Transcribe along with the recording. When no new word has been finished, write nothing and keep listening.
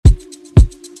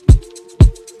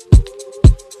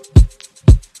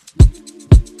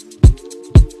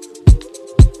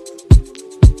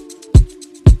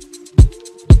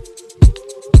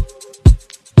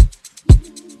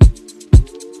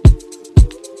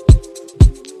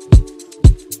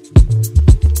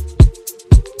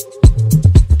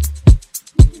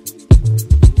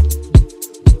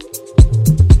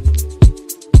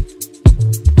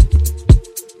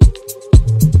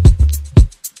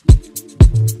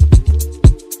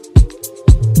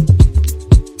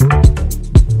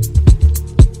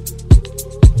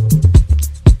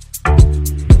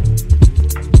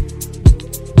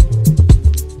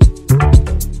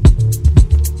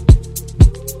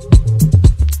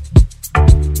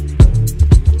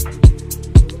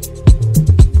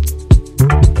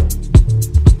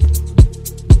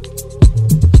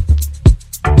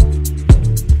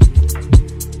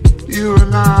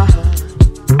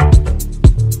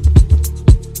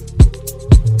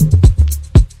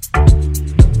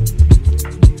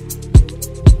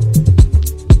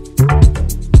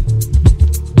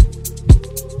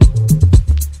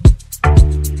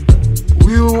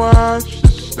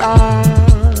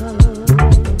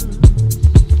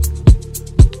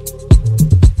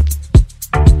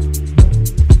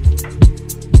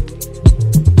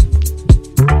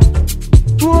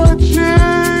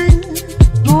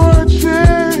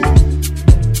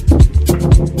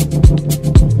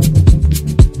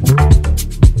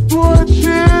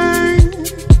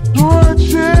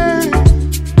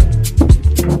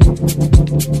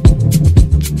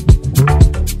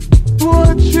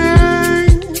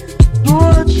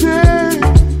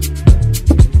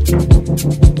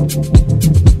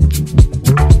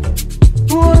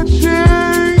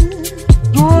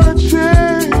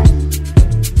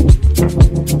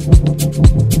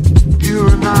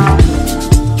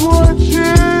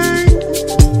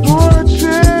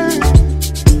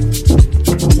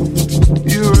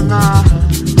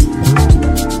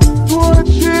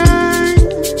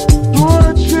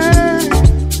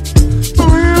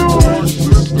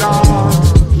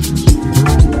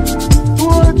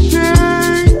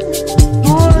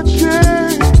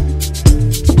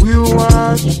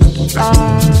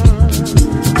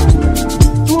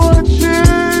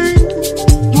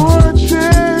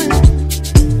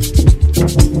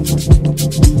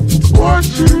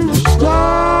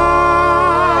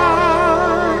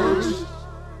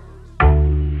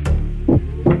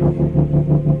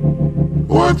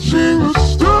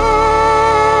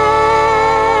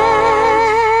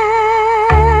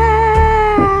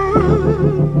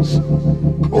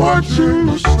watching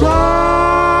the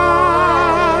stars,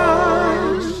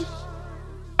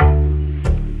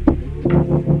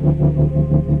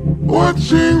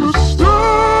 watching the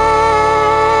stars,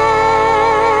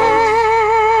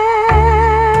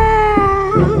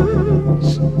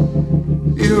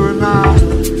 you and I.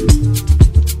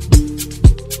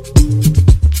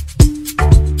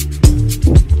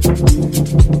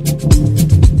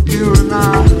 You and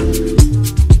I.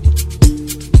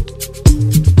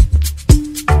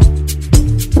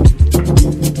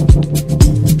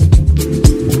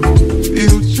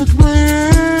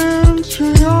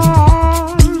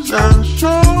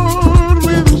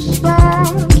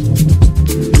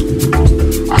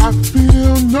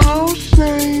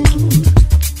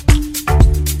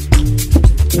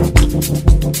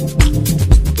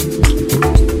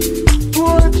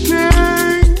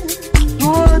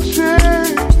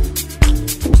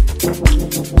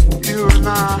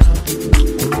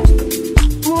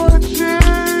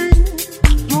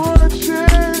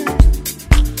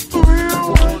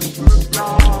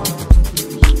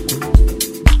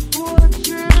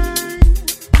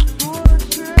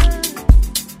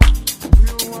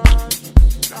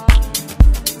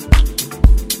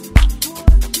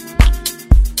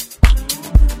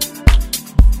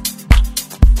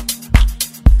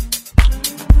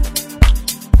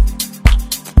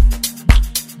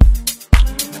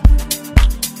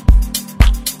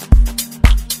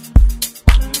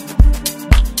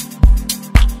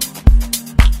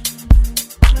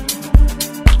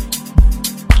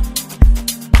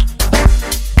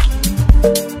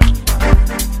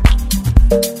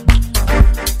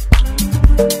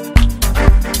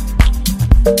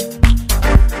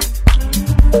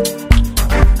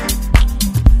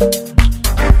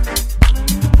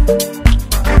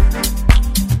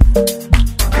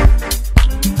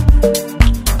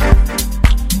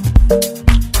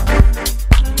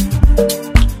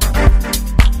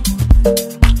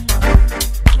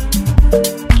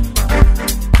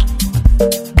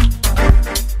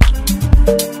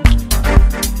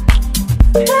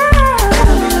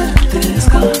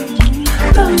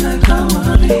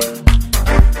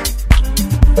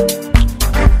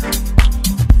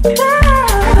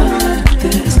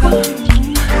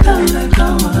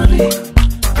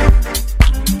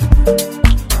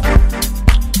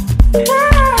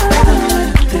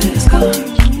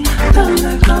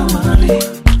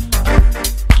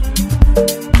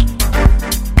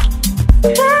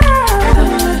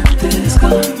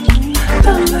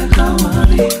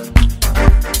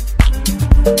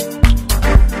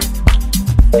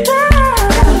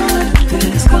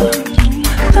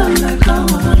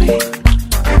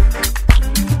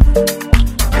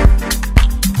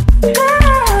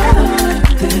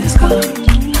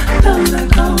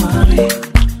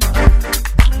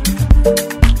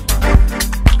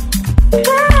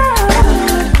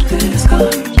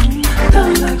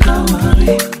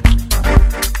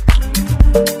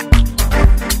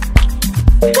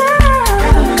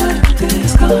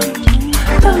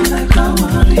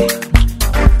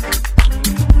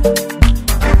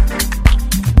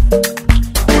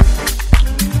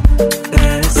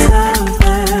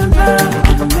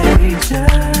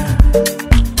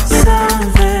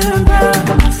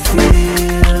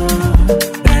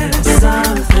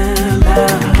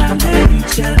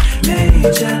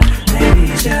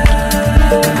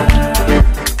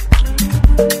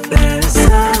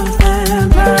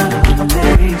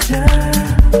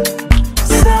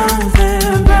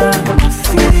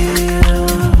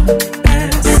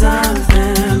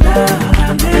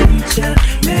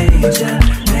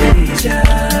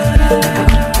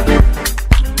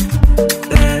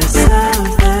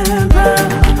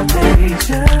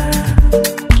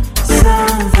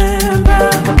 Something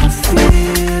about the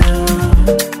feel,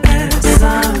 and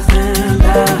something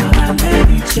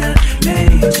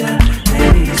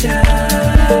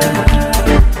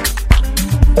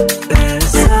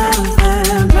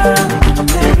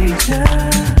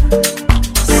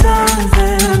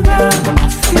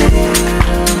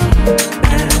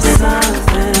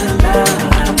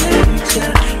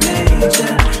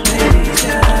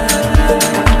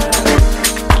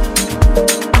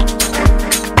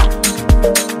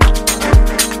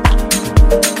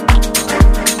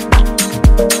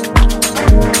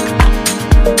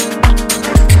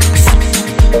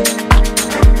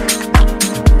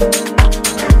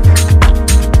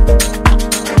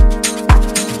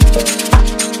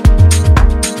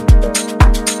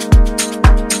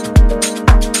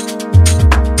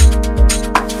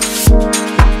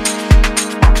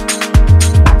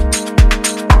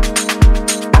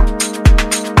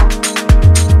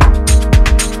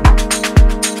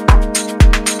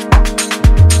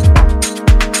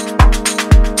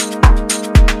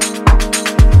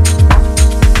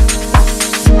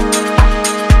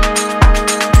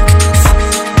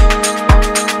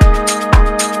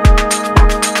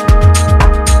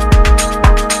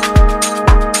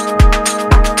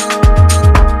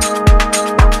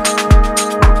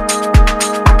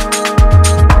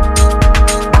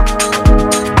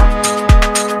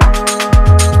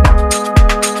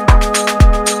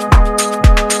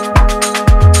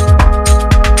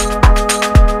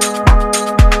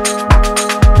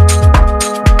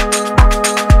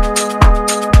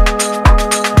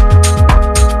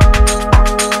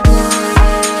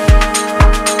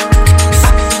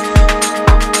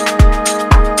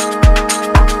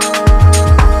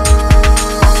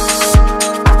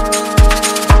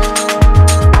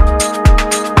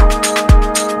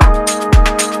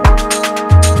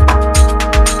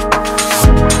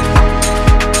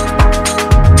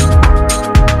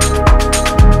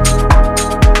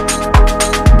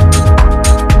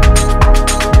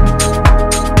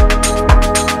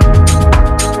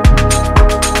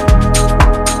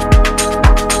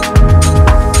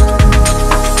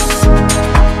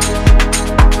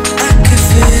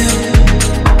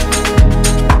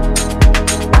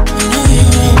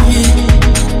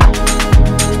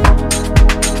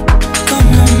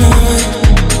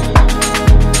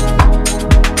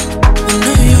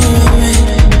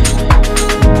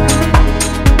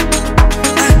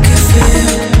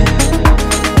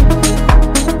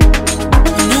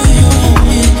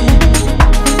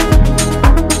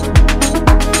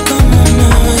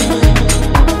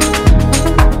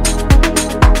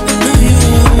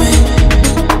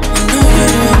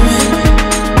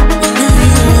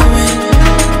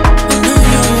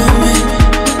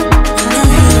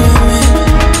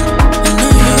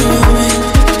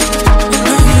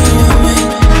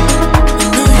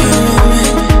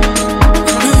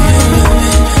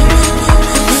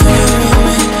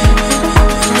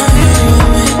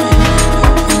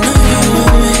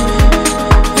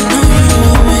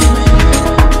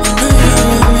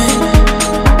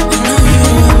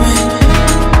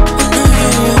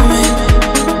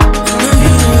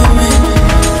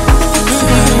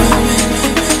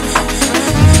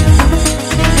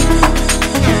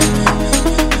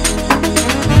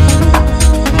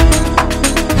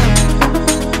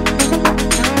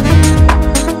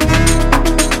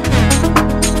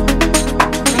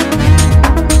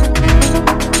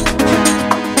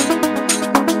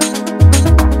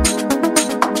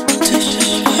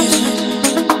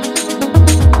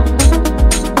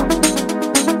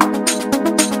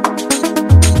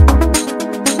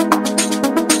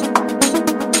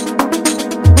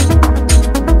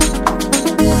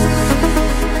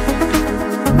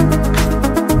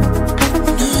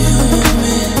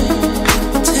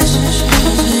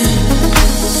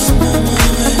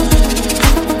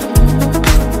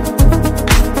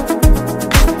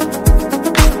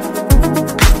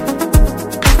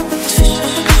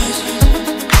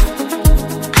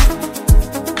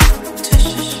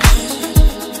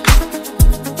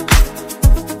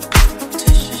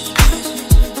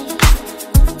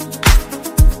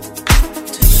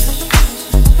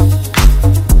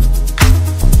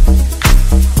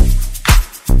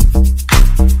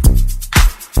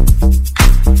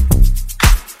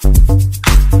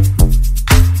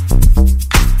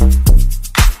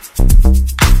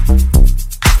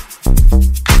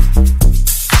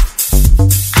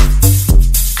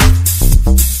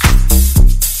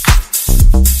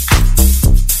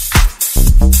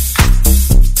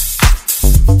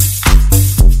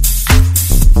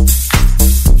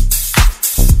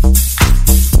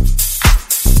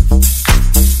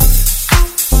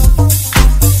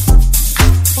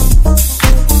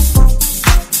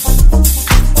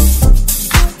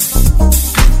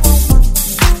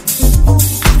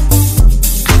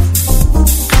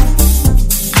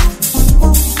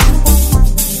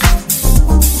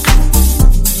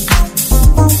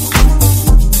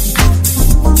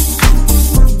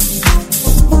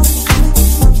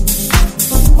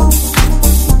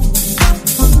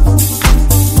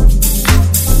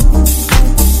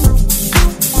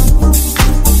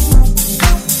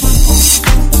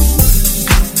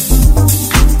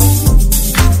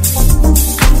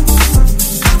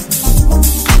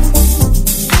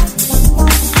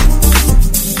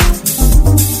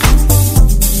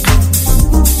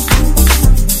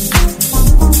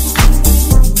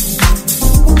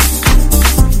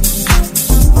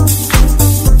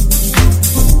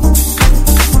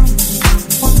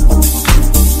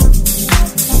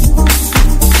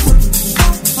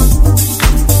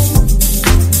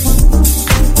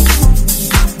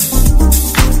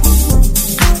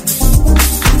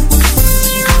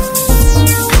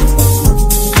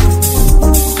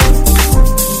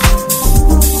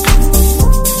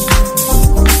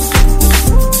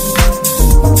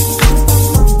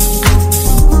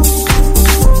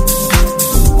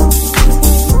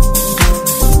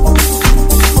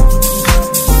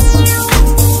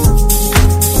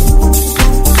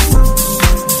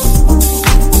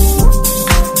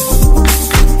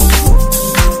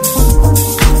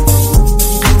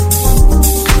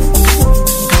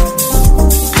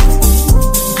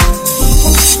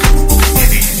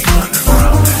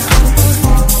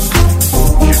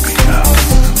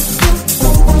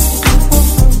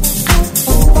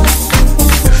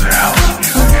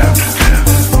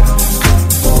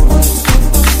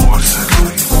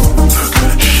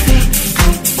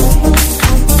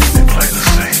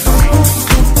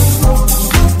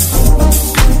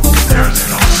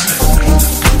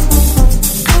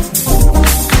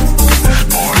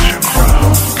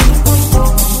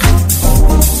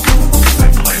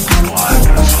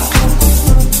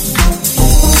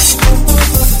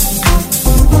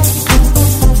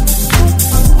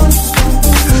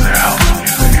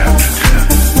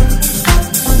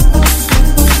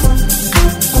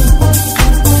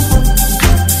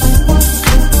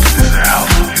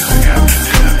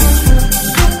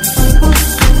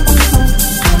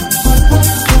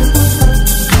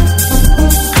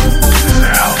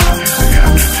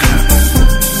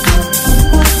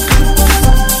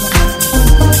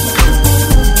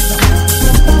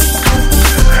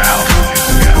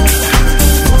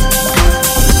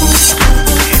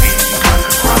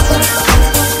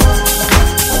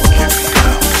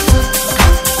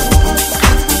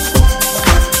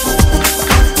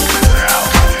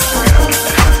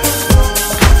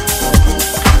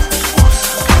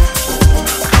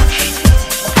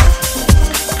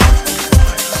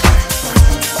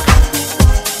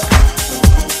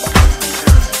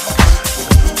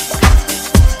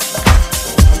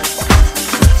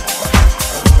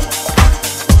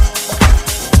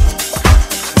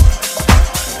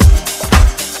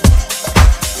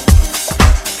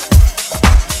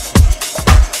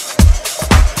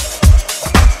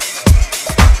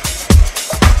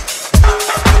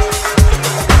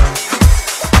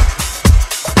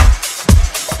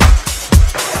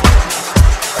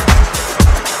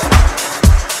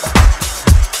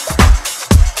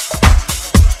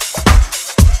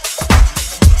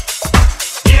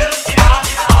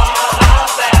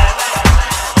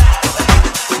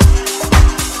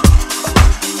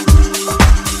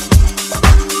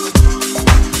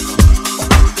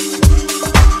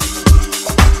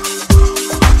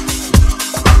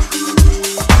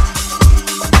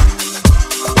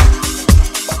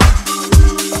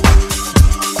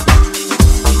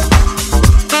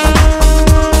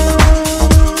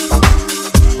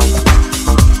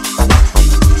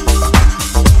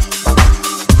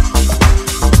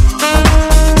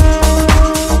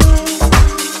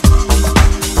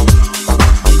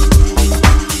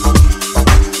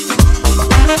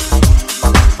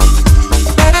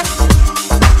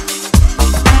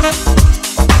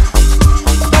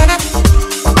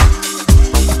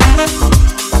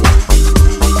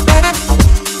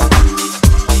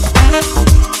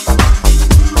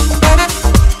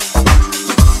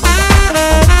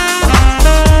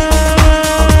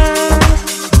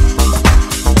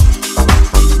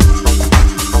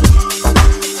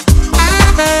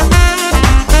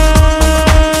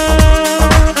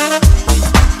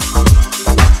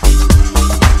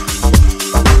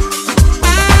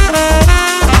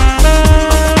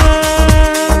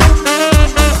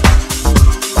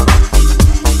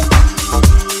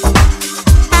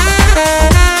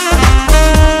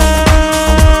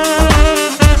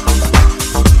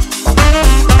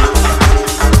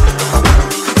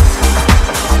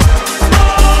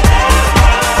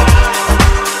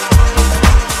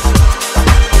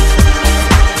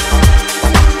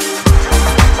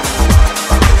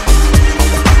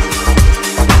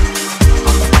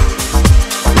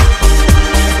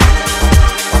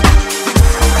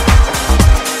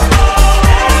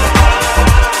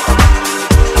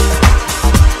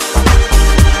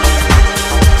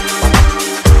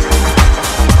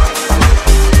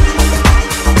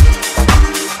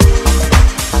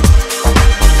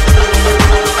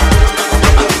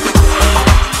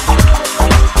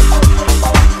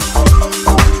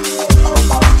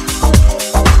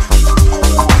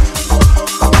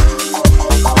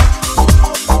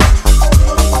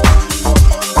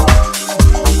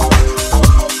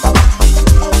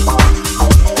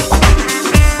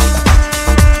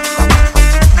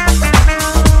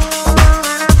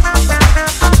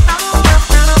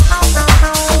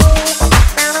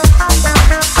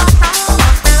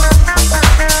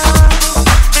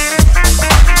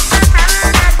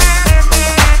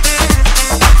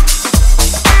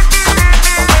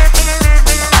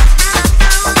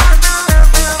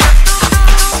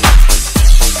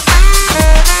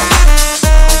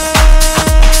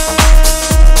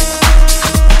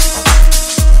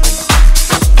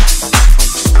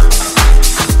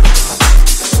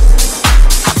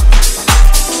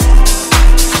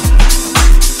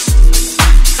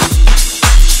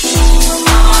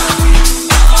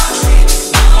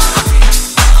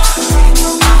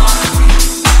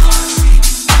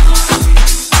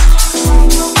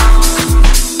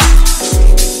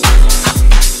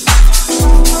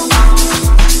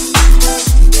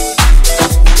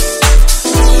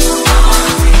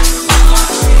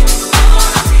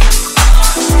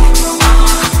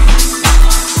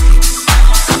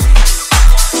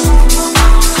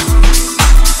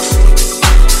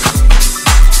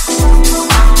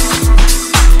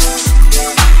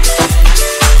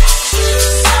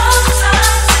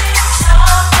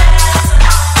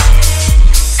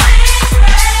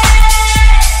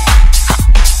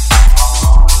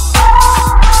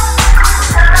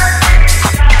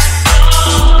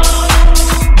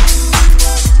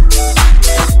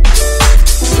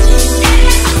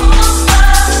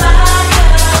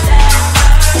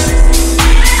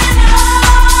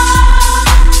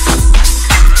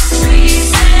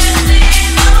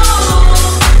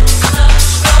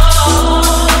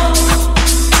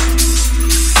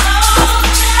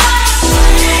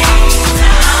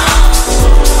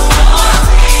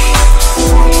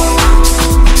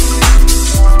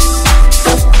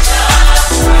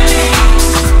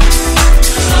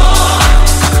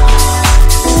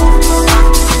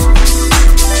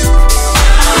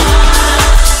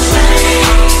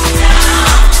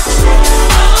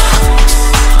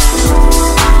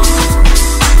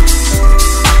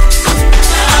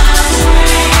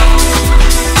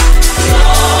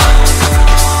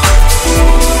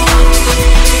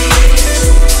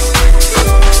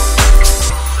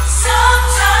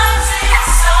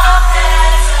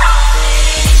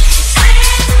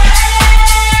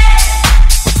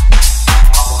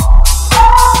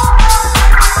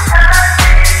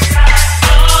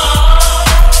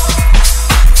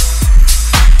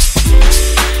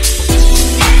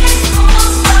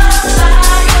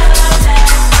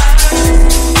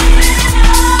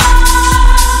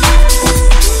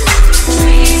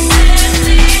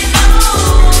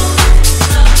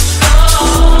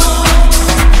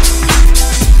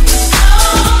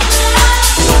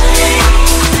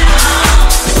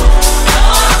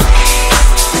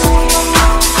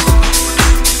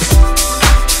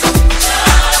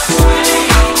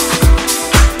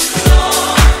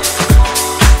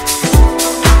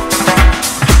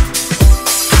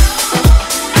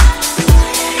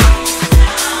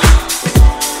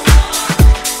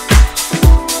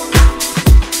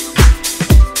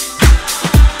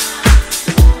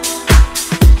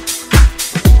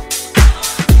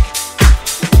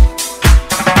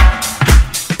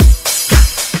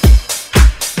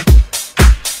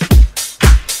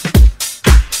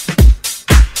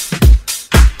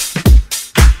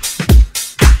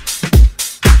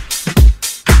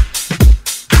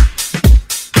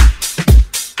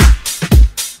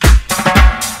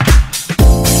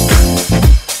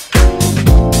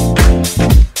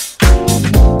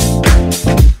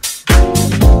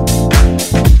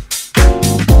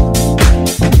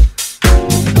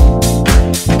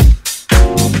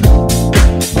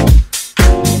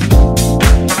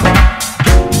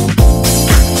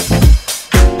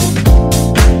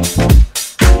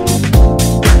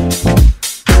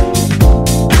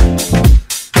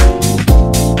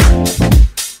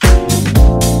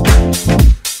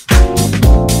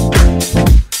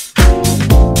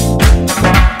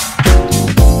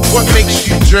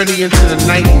journey into the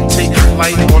night and take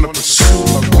flight on a pursuit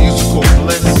of musical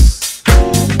bliss.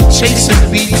 Chasing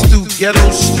beats through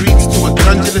ghetto streets to a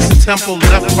dungeonous temple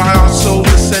left by our soul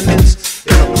descendants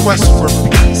in a quest for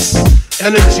peace,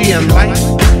 energy, and light.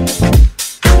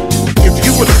 If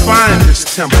you were to find this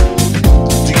temple,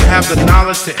 do you have the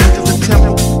knowledge to enter the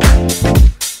temple?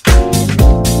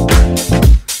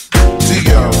 Do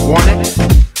you want it?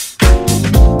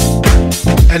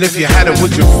 And if you had it,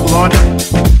 would you flaunt it?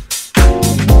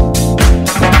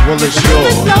 Well, it's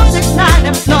yours. The music light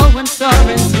and flow and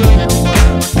soaring through the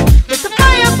world. Let the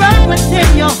fire burn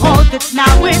within your hold it,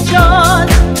 now it's yours.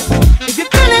 If you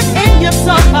feel it in your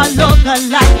soul, follow the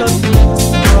light of the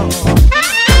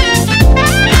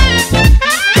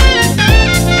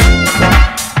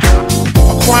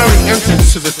Acquiring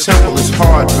entrance to the temple is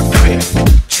hard but fair.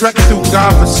 Trek through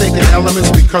God-forsaken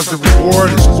elements because the reward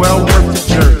is well worth the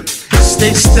journey.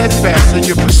 Stay steadfast in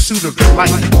your pursuit of the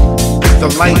light. The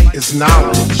light is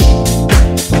knowledge.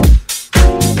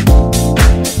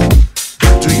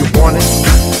 Do you want it?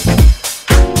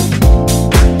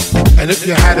 And if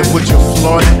you had it, would you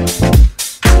flaunt it?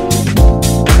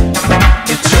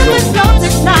 It's yours. The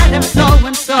music light and flow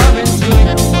and soaring through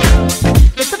the world.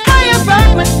 Let the fire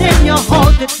burn within your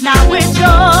hold it, now it's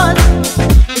yours.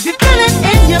 If you feel it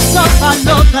in your soul,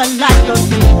 follow the light of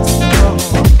the world.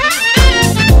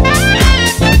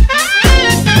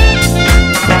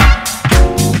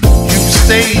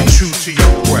 Stay true to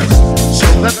your quest. So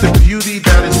let the beauty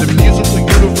that is the musical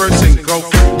universe engulf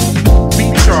you.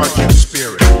 Recharge your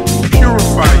spirit,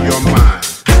 purify your mind,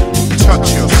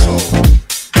 touch your soul,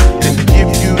 and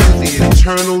give you the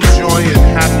eternal joy and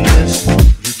happiness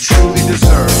you truly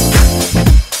deserve.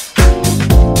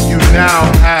 You now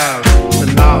have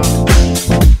the knowledge.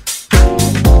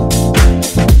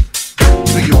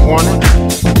 Do you want it?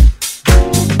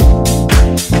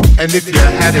 And if you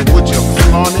had it, would you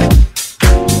flaunt it?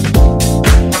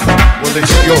 Well,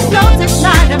 it's yours. The music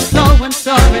light and flow and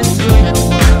soaring through the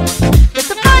world. Let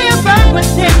the fire burn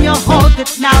within your hold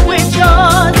it, now it's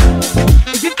yours.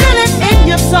 If you feel it in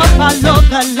your soul, follow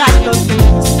the light of the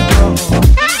world.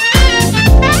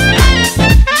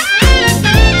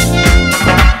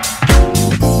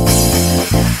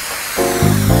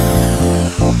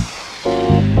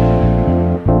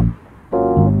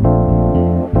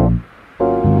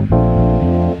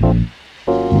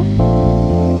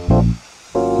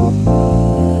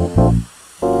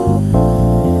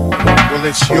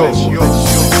 It's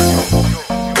yours.